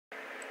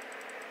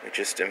We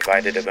just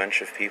invited a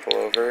bunch of people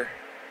over,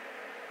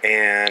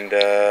 and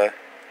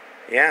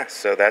yeah,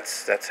 so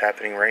that's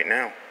happening right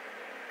now.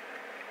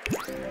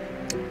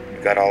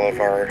 We've got all of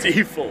our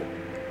party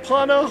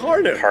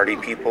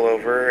people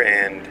over,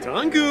 and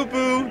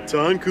Tankubu,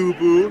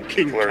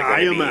 people are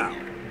going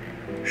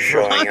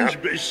to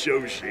be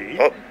showing up.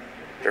 Oh,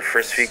 their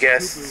first few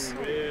guests.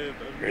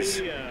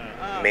 There's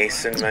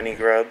Mason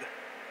Moneygrub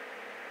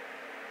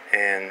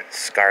and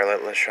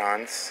Scarlett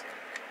LaChance.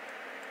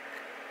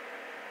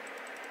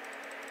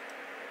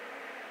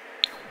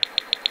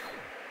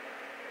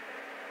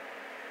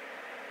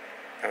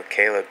 Oh,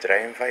 Caleb, did I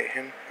invite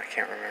him? I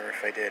can't remember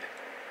if I did.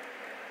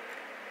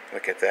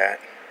 Look at that.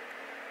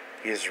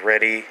 He is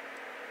ready.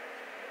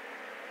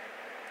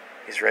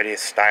 He's ready to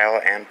style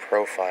and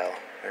profile.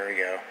 There we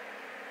go.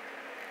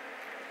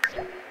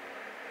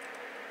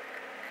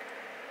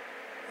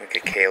 Look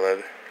at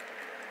Caleb.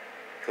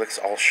 He looks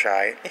all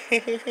shy.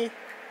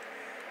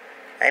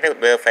 I don't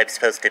know if I'm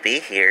supposed to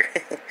be here.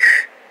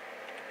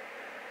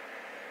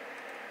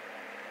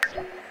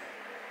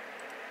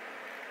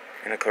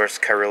 And of course,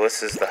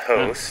 Caerulus is the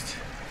host.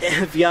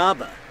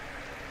 Vyaba.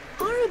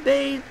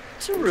 Arabe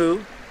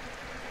Taru.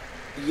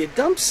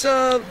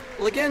 Yadumsa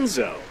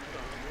Legenzo.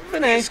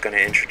 He's going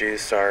to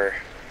introduce our...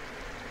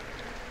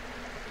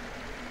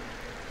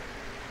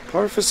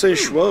 Parfase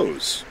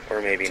Schwoz.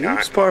 Or maybe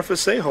not.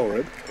 Parfase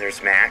Horrid.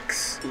 There's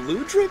Max.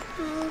 Ludrik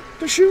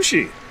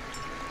Bashushi.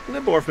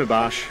 Liborf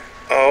Mibash.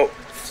 Oh.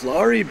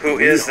 Flari. Who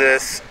is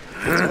this?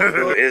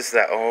 Who is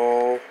that?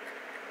 Oh.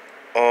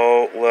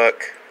 Oh,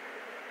 look.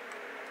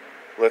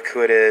 Look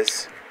who it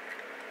is.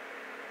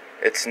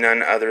 It's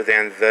none other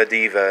than the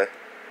diva,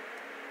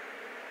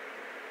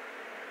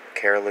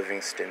 Cara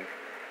Livingston.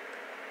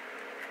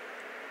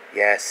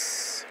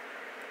 Yes.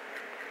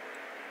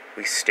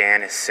 We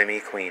stan as Simi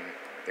Queen.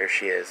 There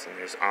she is. And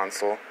there's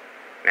Ansel,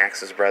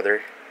 Max's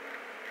brother.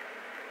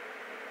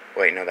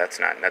 Wait, no, that's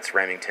not. That's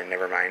Remington.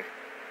 Never mind.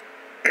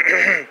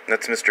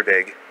 That's Mr.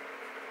 Big.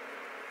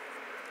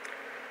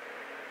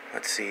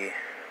 Let's see.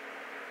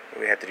 What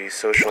do we have to do?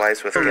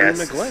 Socialize with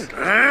guests.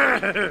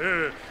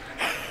 Why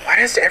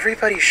does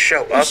everybody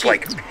show up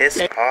like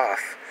pissed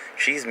off?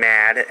 She's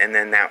mad, and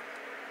then that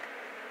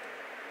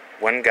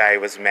one guy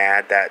was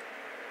mad that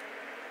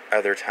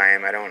other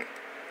time. I don't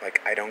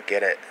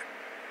get it.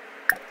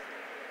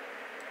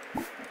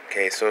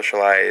 Okay,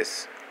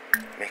 socialize.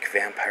 Make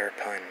vampire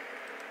pun.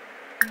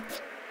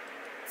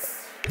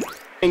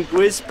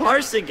 Inquis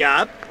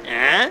Parsagap,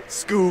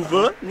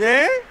 Scuba,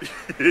 ne?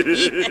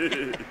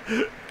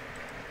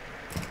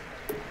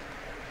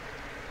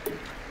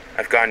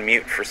 I've gone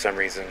mute for some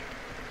reason.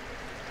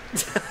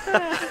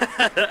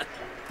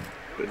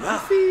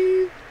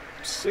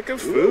 Sick of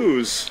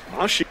foos.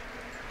 Ashi.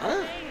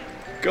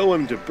 Go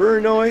him to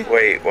Burnoy.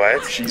 Wait,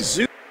 what?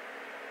 Shizu.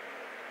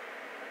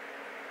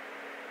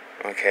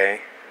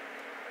 Okay.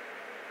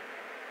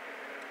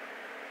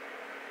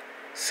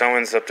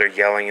 Someone's up there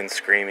yelling and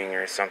screaming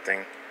or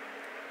something.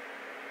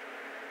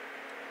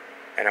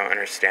 I don't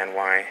understand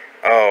why.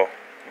 Oh,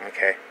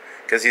 okay.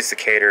 Because he's the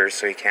caterer,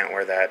 so he can't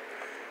wear that.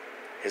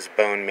 His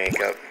bone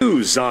makeup.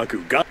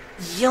 Zaku got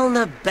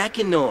Yelna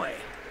Bekanoy.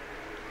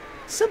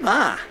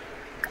 Sabah.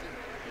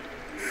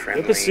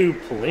 Friendly. Ipasu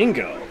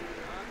Palingo.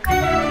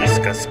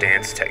 Discuss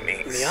dance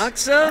techniques.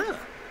 Miaxa.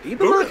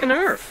 Ibamakan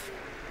Earth.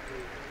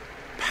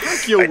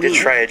 I did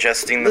try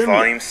adjusting the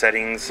volume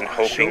settings and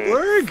hoping...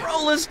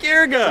 Frolas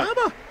Girga.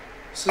 Oh,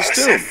 is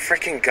that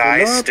freaking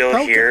guy still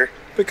here?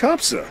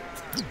 Picapsa.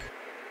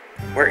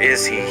 Where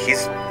is he? He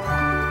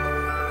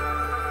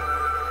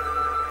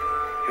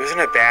was in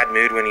a bad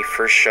mood when he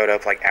first showed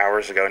up like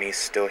hours ago, and he's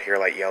still here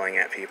like yelling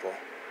at people.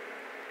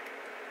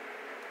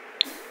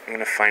 I'm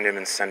gonna find him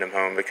and send him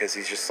home because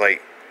he's just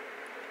like...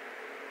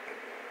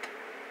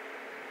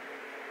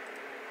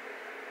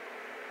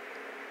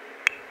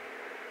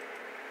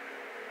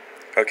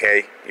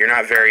 Okay, you're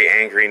not very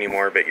angry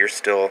anymore, but you're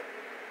still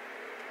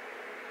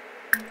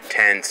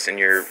tense, and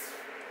you're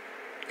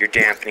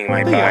dampening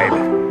my vibe.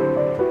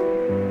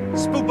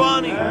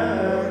 Spubani.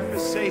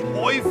 Say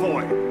hoy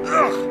voy.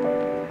 Ugh.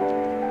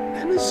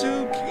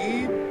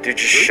 Dude,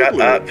 just shut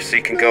up so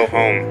you can go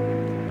home.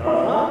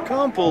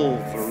 Compel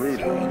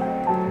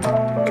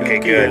Varuda. Okay,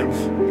 good.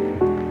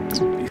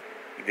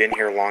 You've been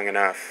here long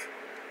enough.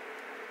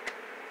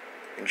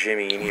 And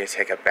Jimmy, you need to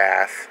take a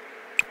bath.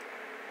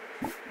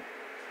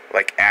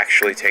 Like,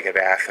 actually take a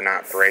bath and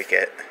not break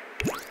it.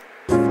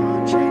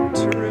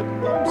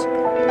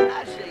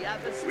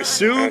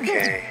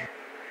 Okay.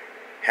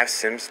 Have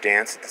Sims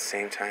dance at the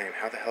same time.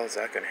 How the hell is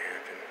that gonna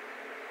happen?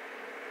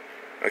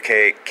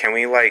 Okay, can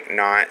we, like,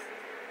 not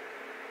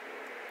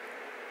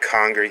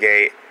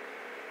congregate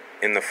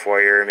in the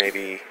foyer?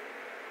 Maybe,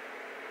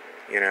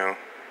 you know,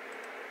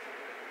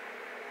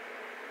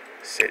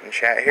 sit and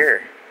chat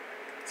here.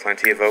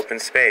 Plenty of open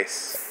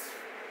space.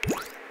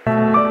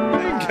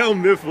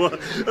 Global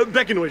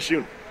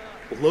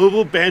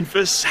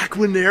Banfa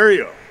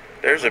Saquinario.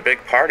 There's a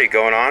big party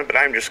going on, but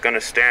I'm just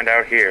gonna stand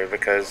out here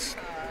because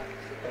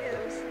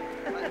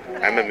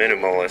I'm a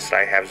minimalist.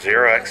 I have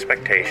zero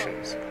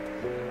expectations.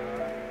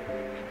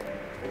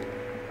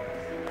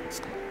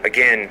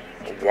 Again,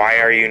 why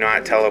are you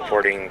not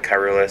teleporting,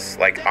 Caerulus?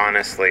 Like,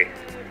 honestly.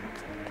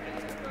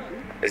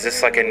 Is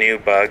this like a new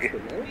bug?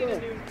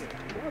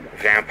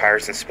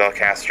 Vampires and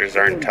spellcasters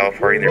aren't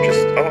teleporting, they're just,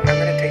 oh, I'm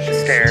gonna take the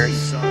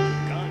stairs.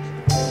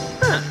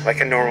 Like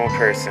a normal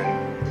person.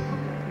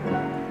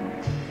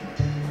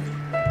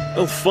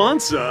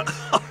 Alfonso,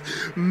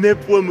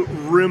 Miplum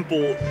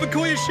Rimple,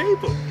 Bakoya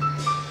Shapem.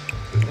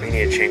 We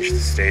need to change the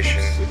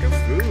station to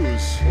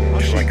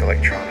like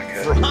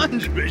electronica.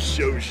 Franj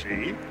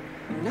Bishoshi.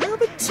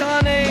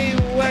 Nabatane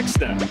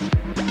Wexta.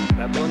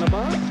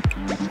 Peplanaba?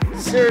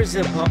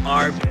 Zerzipa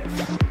Arbif.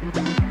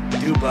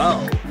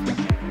 Dubo.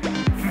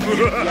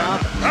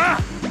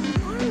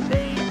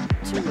 Arbe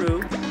Taru.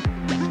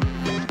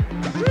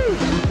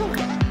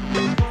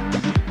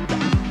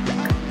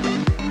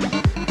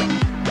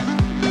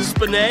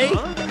 Spinay?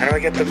 How do I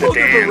get them to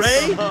dance?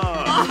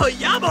 Oh,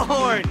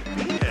 Yabahorn!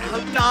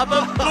 Naba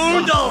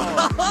Boondle!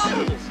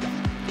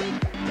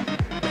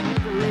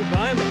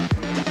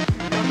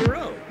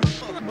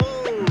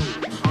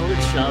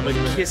 Shaba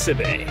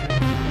Kissibe.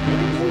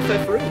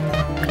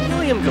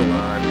 William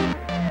Galan.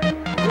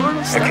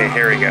 Okay,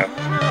 here we go.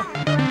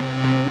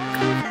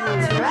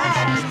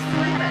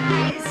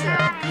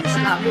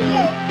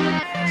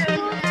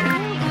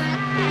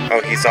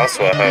 Oh, he's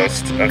also a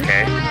host.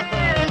 Okay.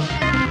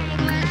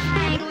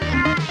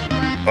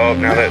 Oh,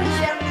 now that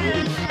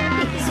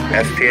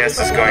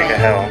FPS is going to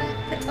hell.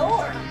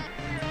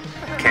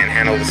 Can't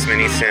handle this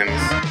many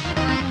Sims.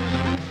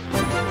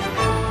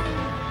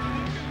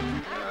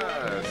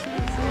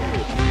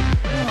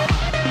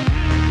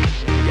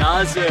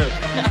 Yazoo.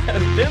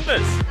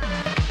 Bimbus.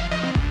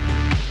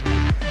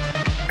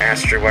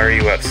 Master, why are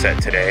you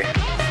upset today?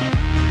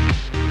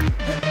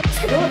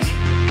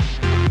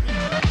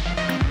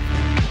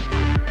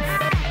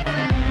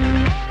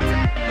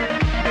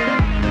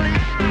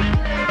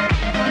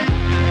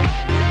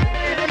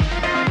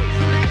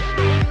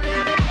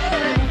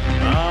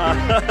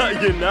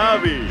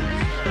 Yanabi.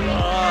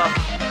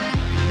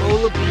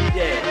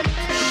 Molabide.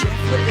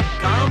 Cheflet the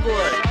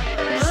Goblet.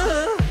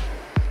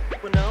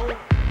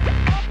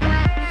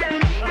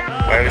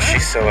 Why was she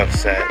so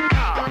upset?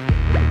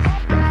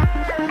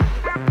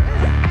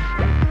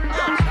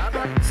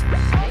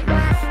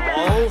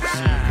 Oh,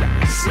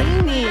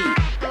 Zini.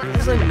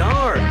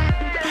 Zanar.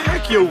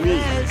 Pakyowi.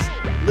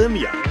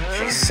 Limya.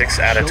 She's 6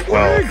 out of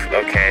 12.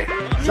 Okay.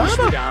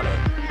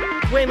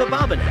 Quema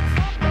Babanev.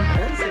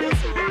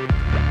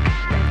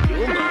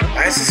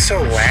 Why is this so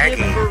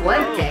laggy?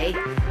 Fuente,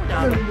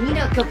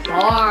 Lumina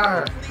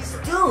Kabar.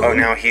 Oh,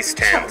 now he's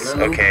tense.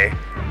 Okay.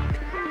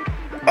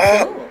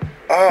 Oh!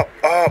 Oh!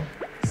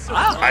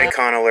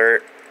 Icon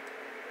alert.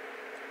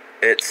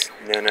 It's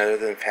none other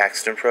than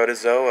Paxton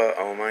Protozoa.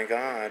 Oh my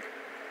god.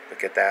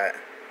 Look at that.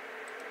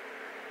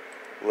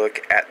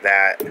 Look at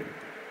that.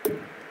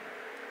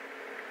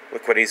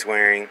 Look what he's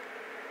wearing.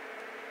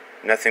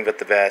 Nothing but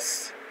the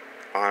best.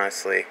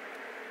 Honestly.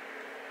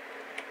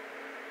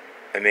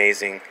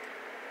 Amazing.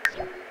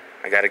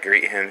 I gotta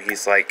greet him.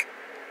 He's like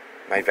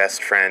my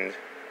best friend.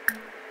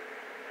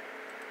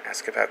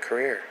 Ask about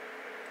career.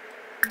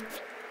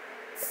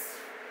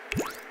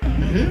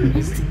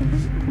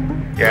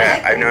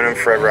 Yeah, I've known him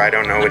forever. I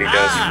don't know what he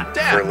does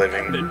for a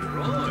living.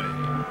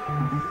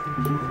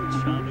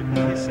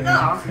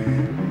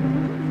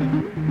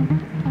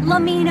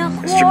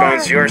 Mr.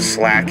 Bones, you're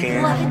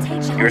slacking.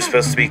 You were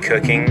supposed to be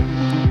cooking.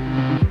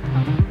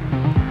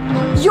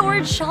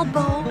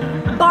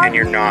 And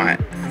you're not.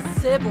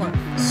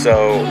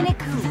 So,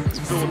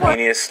 you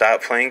need to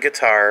stop playing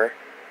guitar.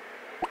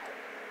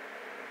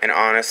 And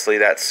honestly,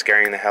 that's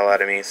scaring the hell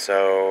out of me,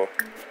 so...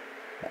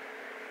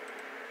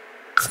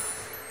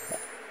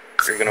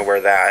 You're gonna wear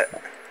that.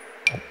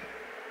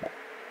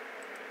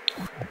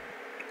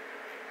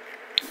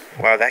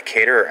 Wow, that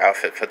caterer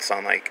outfit puts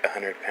on like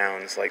 100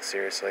 pounds, like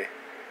seriously.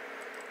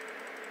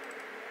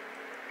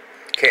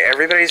 Okay,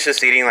 everybody's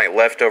just eating like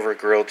leftover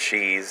grilled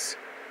cheese.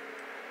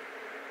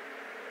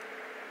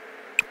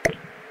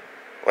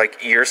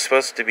 Like, you're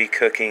supposed to be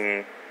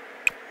cooking...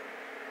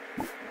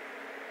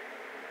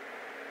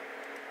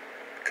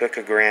 Cook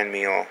a grand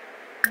meal.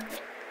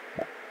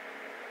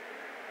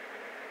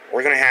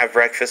 We're gonna have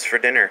breakfast for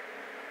dinner.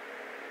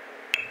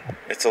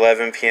 It's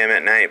 11 p.m.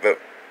 at night, but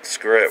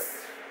screw it.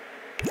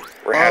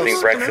 We're having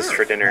breakfast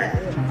for dinner.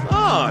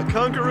 Ah,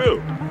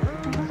 Kangaroo.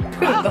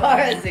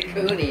 Kubara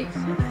Zakuni.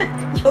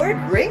 You're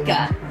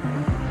Gringa.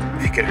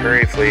 If you could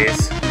hurry,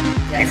 please.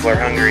 People are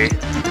hungry.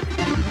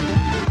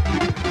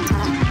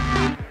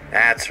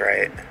 That's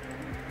right.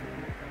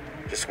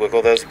 Just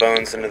wiggle those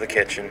bones into the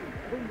kitchen.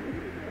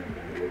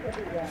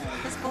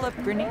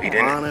 We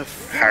didn't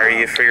hire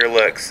you for your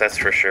looks, that's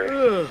for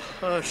sure.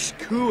 That's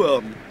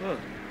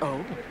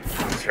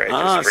right,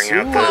 just bring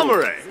out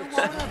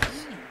the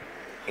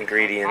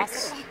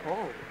ingredients.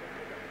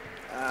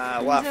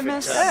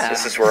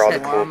 This is where all the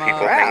cool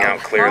people hang out,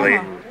 clearly.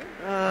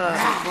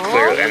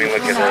 Clearly, I mean,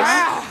 look at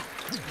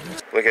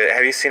this. Look at it.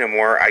 Have you seen a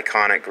more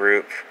iconic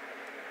group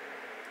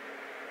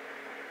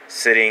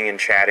sitting and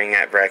chatting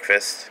at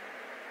breakfast?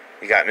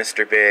 You got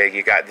Mr. Big,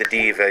 you got the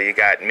Diva, you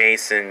got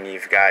Mason,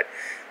 you've got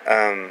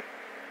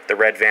the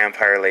Red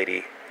Vampire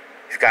Lady,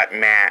 you've got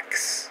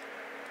Max.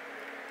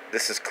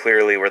 This is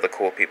clearly where the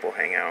cool people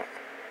hang out.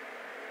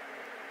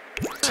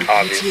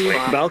 Obviously.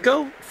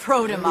 Balco?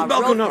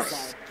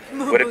 Balconaris.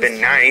 Would have been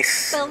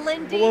nice,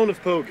 Malone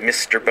of Pogue.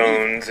 Mr.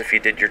 Bones, if you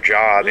did your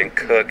job and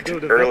cooked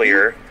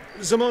earlier.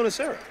 Zamona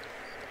Sarah.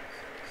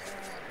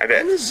 I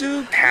bet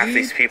half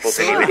these people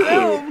didn't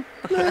even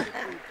eat.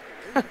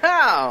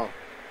 How?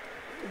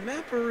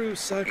 Maparu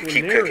You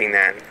keep cooking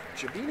that.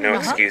 No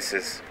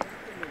excuses.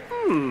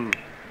 No,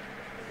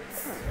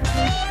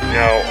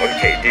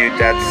 okay, dude,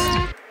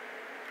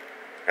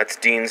 that's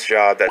Dean's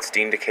job. That's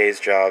Dean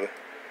Decay's job.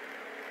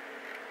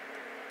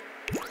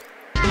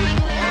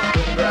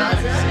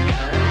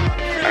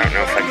 I don't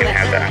know if I can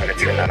have that. I'm gonna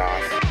turn that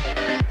off.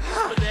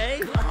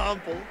 I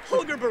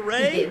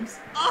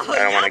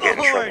don't want to get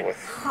in trouble with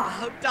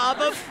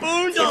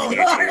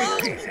YouTube or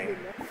anything.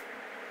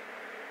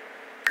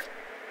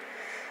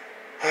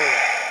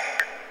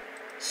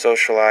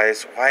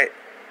 Socialize. Why?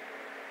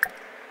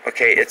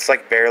 Okay, it's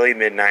like barely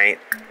midnight.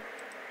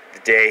 The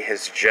day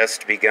has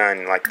just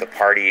begun. Like the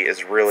party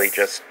is really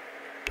just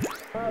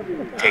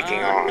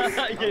taking off.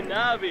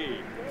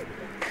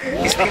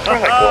 These people are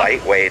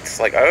like lightweights.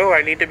 Like, oh,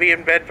 I need to be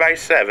in bed by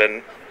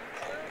 7.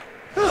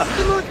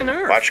 Good looking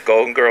her. Watch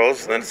Golden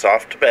Girls, and then it's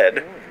off to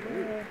bed.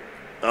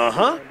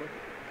 Uh-huh.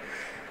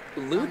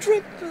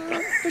 Ludwig?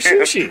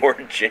 Sushi. Poor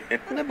Jin.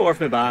 Naborf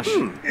Mibash.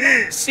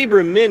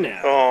 Sibra Minna.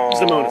 Aw.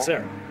 Zamona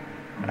Sarah.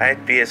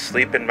 I'd be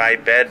asleep in my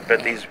bed,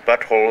 but these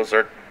buttholes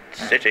are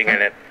sitting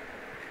in it.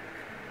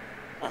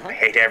 I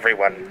hate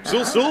everyone.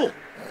 Zul.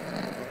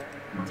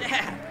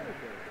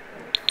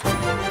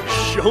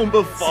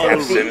 Shomba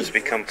Have Sims Falu.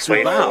 become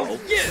playful. Subao.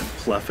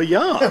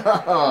 Plefaya.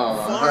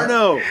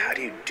 Farno. How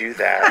do you do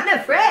that?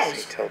 Anna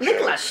fresh. Tell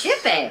Little jokes.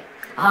 shippe.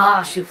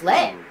 Ah,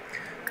 souffle.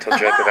 Tell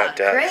joke about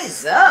death.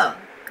 Crazo.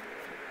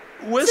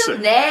 Whistle.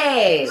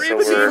 Nay. So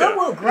we're-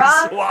 Lowo gra.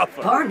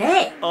 Swappa.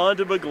 Barney.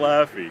 Onto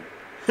McGlaffy.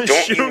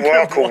 Don't you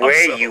walk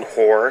away, you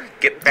whore.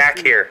 Get back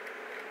here.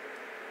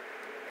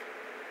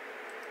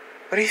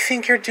 What do you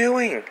think you're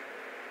doing?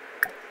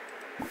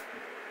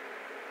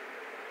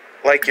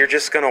 Like, you're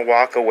just gonna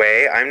walk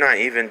away? I'm not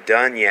even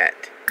done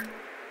yet.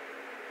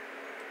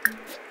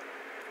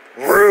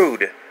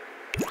 Rude.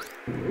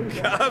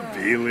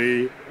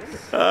 Kabili.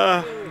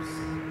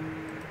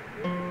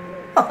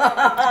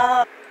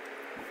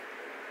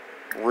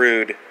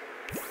 Rude.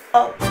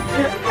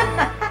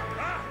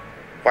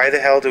 Why the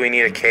hell do we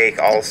need a cake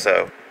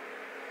also?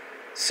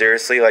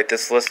 Seriously, like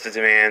this list of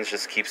demands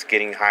just keeps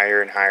getting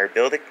higher and higher.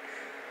 Build a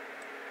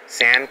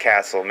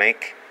sandcastle,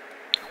 make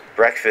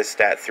breakfast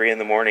at 3 in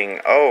the morning.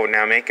 Oh,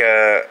 now make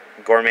a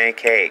gourmet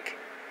cake.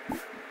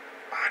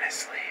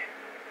 Honestly.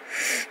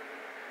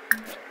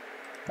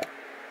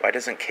 Why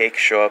doesn't cake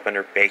show up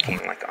under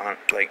baking like on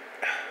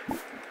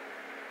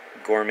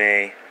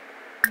gourmet?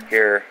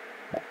 Here.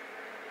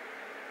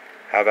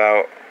 How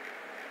about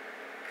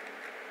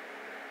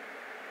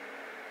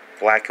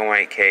black and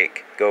white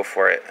cake? Go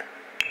for it.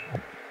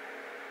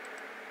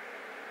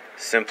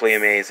 Simply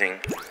amazing.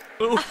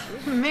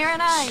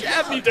 Marinai.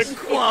 Abney de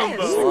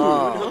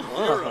Quambo.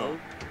 Hero.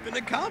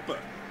 Vinacapa.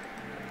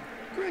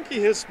 Cranky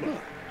Hisma.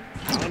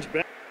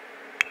 Hunchback.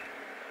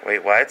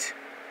 Wait, what?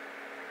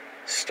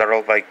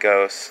 Startled by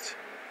ghost.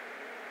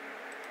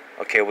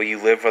 Okay, well you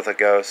live with a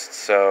ghost,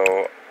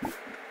 so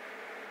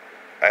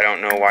I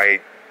don't know why.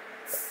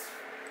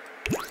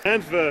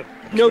 And for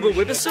Nova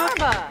Wibisa?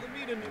 Sarva.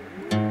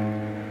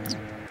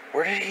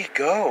 Where did he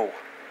go?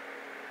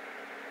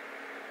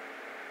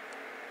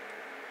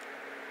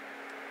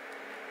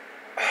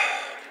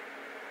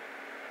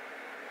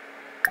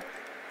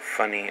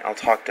 Funny, I'll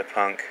talk to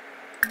Punk.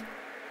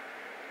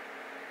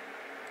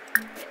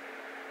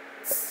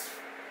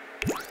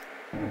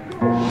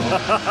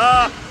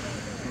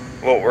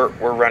 Well, we're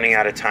running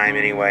out of time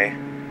anyway.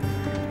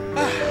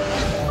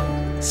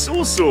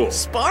 Sul.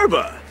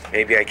 Sparba.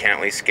 Maybe I can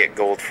at least get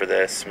gold for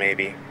this,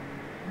 maybe.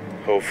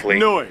 Hopefully.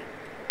 Noi.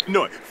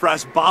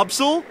 Fras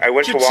Bobsel. I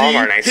went to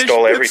Walmart and I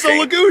stole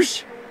everything.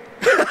 Lagoosh.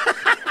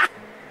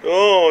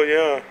 Oh,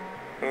 yeah.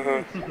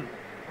 Uh-huh.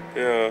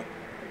 Yeah.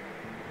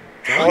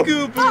 How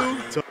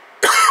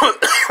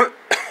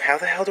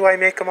the hell do I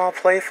make them all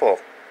playful?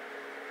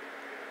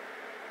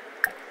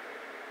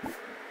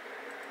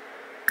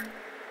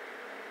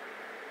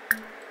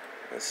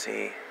 Let's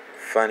see.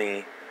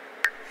 Funny.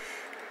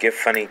 Give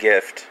funny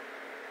gift.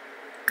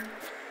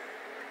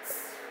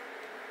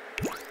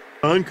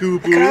 Look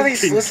at all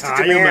these listed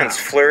demands.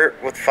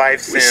 Flirt with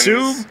 5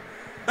 Sims.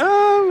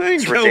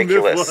 It's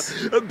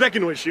ridiculous.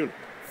 Beckon Shun.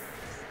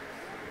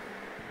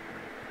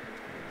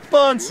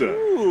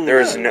 Bonsa.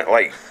 There's no,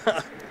 like...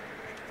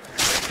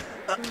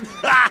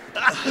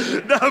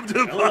 Oh,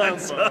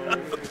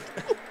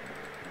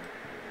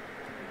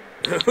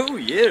 To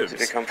yes.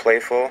 become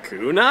playful.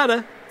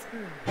 Kunada.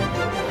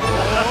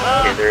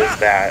 Okay, there's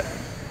that.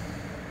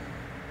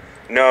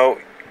 No,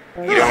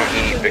 you don't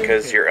eat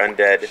because you're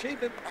undead.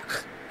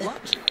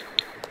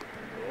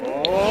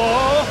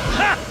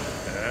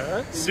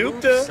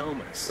 Supta.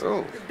 Somas.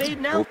 Oh.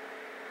 Bade now.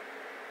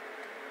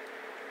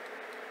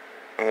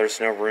 Oh, there's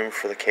no room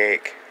for the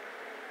cake.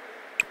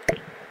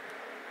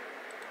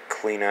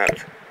 Clean up.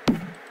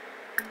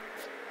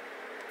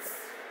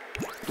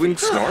 Twin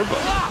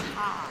Starbuck.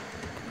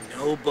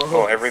 No bones.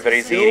 Oh,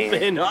 everybody's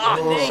eating,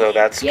 so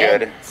that's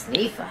good.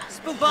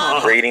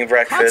 Sneefa. We're eating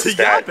breakfast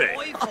at 2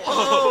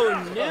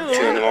 Oh, no.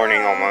 in the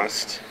morning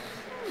almost.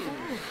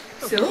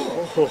 So.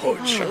 Oh,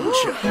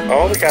 Chuncha.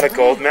 Oh, we got a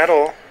gold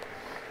medal.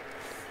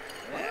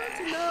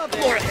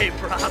 Jorge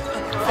Bravo.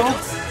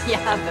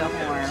 Yeah, the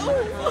horn.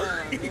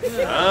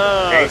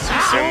 Ah, Thanks,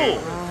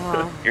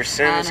 your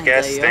Sims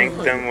guest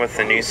thanked them with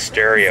a new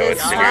stereo.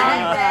 It's in your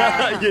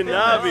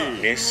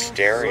Yanabi. new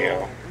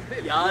stereo.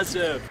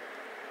 Yazip.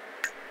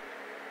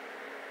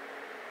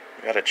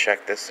 Gotta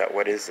check this out.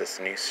 What is this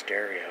new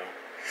stereo?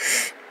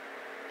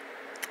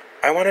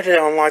 I wanted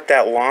to unlock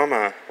that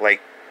llama.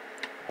 Like,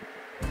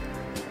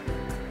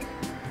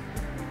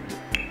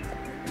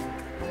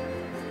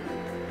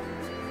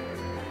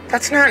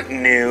 that's not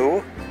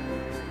new.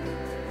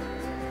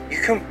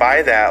 You can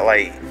buy that,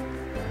 like...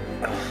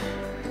 Ugh.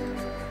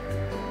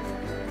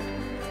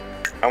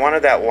 I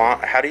wanted that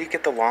llama. How do you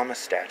get the llama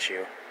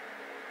statue?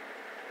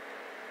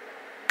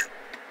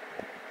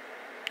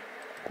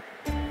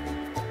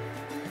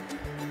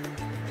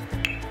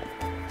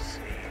 Let's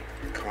see.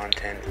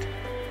 Content.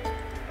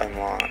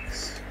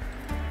 Unlocks.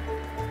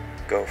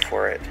 Go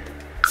for it.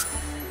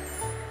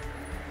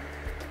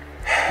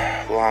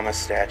 Llama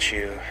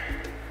statue.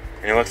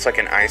 And it looks like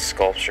an ice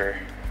sculpture.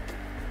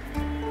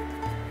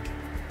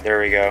 There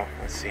we go.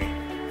 Let's see.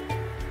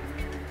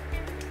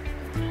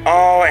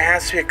 Oh, it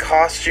has to be a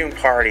costume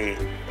party.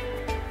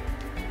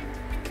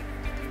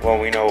 Well,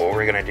 we know what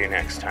we're gonna do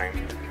next time.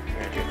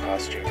 We're gonna do a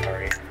costume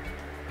party.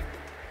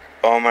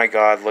 Oh my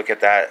god, look at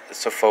that.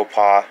 It's a faux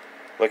pas.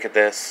 Look at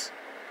this.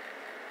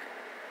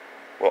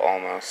 Well,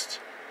 almost.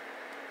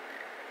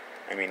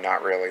 I mean,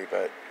 not really,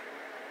 but...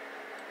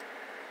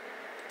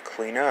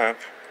 Clean up.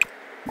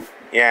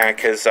 Yeah,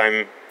 because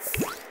I'm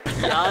the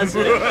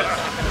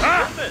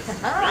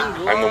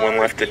one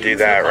left to do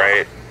that,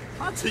 right?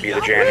 Be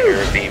the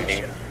janitor of the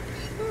evening.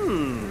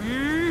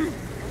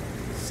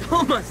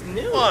 Somas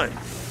new one.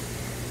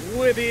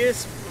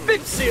 Wibius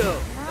Bipsio.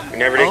 We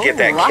never did get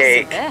that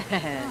cake,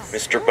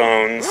 Mr.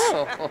 Bones.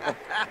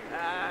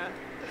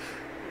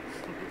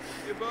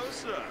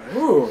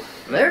 Ooh,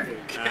 Murphy.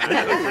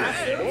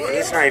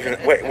 He's not even...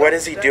 What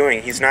is he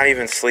doing? He's not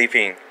even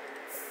sleeping.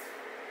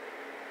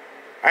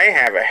 I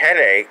have a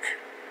headache.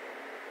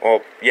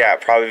 Well, yeah,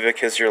 probably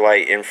because you're,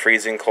 like, in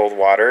freezing cold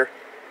water.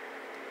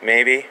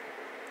 Maybe.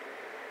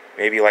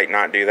 Maybe, like,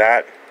 not do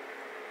that.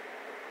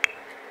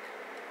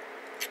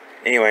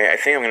 Anyway, I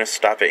think I'm going to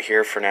stop it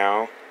here for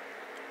now.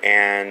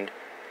 And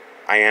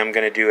I am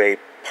going to do a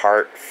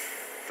part...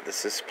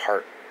 This is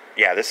part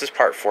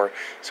 4.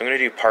 So I'm going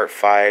to do part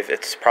 5.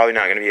 It's probably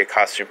not going to be a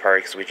costume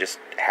party because we just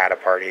had a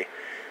party.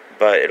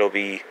 But it'll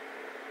be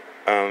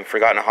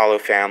Forgotten Hollow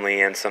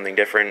Family and something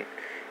different.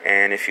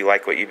 And if you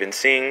like what you've been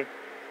seeing,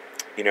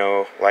 you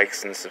know,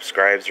 likes and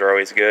subscribes are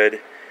always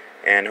good.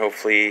 And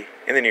hopefully,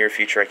 in the near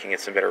future, I can get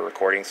some better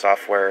recording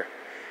software.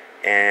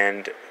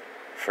 And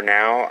for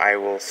now, I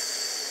will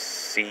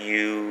see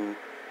you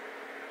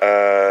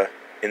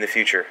in the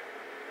future.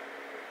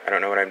 I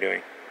don't know what I'm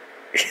doing.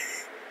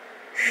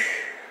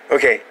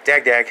 Okay,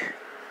 dag dag.